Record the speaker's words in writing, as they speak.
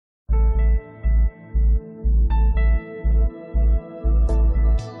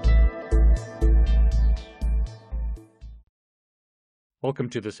Welcome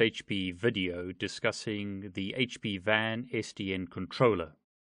to this HPE video discussing the HPE VAN SDN Controller.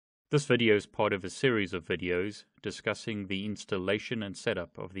 This video is part of a series of videos discussing the installation and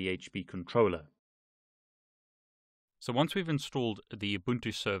setup of the HPE controller. So once we've installed the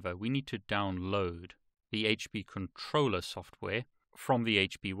Ubuntu server, we need to download the HPE controller software from the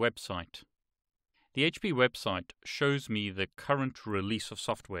HPE website. The HPE website shows me the current release of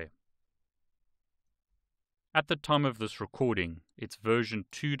software. At the time of this recording, it's version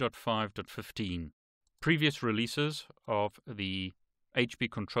 2.5.15. Previous releases of the HPE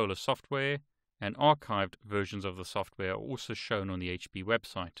controller software and archived versions of the software are also shown on the HPE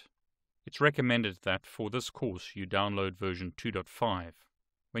website. It's recommended that for this course you download version 2.5.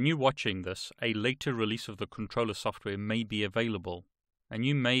 When you're watching this, a later release of the controller software may be available, and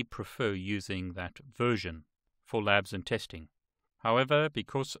you may prefer using that version for labs and testing. However,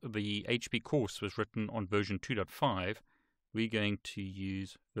 because the HPE course was written on version 2.5, we're going to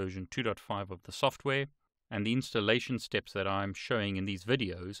use version 2.5 of the software, and the installation steps that I'm showing in these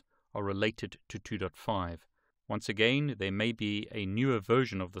videos are related to 2.5. Once again, there may be a newer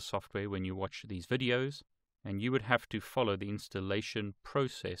version of the software when you watch these videos, and you would have to follow the installation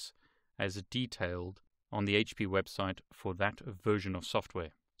process as detailed on the HPE website for that version of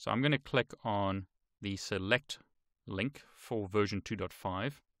software. So I'm going to click on the select link for version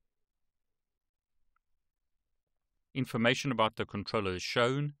 2.5. Information about the controller is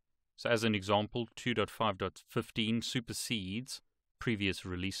shown. So as an example, 2.5.15 supersedes previous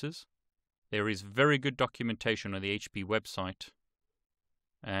releases. There is very good documentation on the HPE website,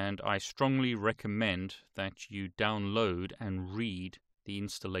 and I strongly recommend that you download and read the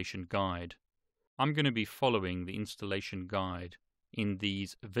installation guide. I'm going to be following the installation guide in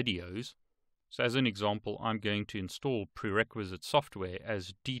these videos. So as an example, I'm going to install prerequisite software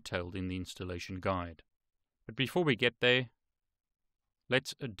as detailed in the installation guide. But before we get there,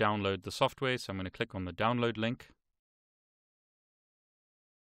 let's download the software. So I'm going to click on the download link.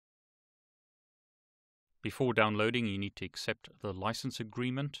 Before downloading, you need to accept the license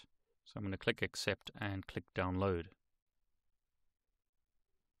agreement. So I'm going to click accept and click download.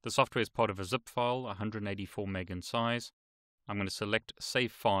 The software is part of a zip file, 184 meg in size. I'm going to select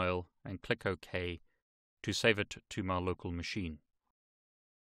Save File and click OK to save it to my local machine.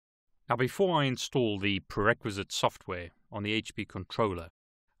 Now before I install the prerequisite software on the HPE controller,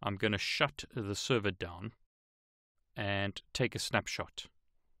 I'm going to shut the server down and take a snapshot.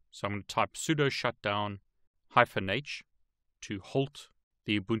 So I'm going to type sudo shutdown -h to halt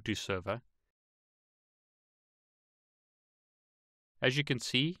the Ubuntu server. As you can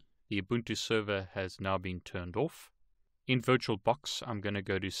see, the Ubuntu server has now been turned off. In VirtualBox, I'm going to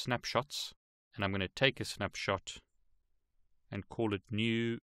go to Snapshots, and I'm going to take a snapshot and call it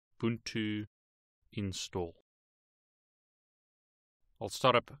New Ubuntu Install. I'll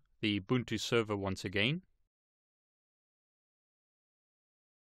start up the Ubuntu server once again.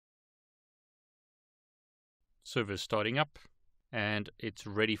 Server is starting up, and it's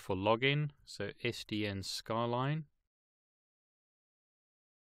ready for login. So SDN Skyline.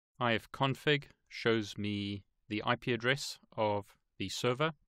 ifconfig shows me the IP address of the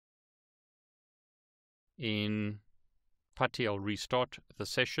server. In PuTTY, I'll restart the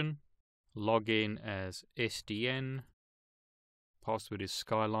session, log in as SDN, password is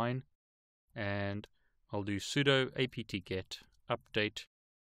Skyline, and I'll do sudo apt-get update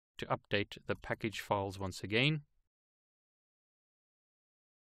to update the package files once again.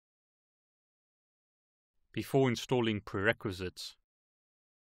 Before installing prerequisites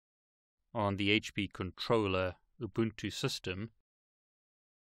on the HPE controller Ubuntu system,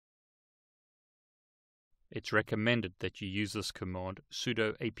 it's recommended that you use this command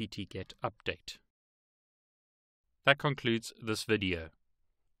sudo apt-get update. That concludes this video.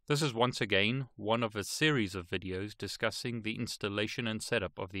 This is once again one of a series of videos discussing the installation and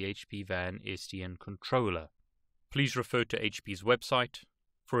setup of the HPE VAN SDN controller. Please refer to HPE's website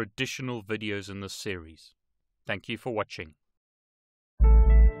for additional videos in this series. Thank you for watching.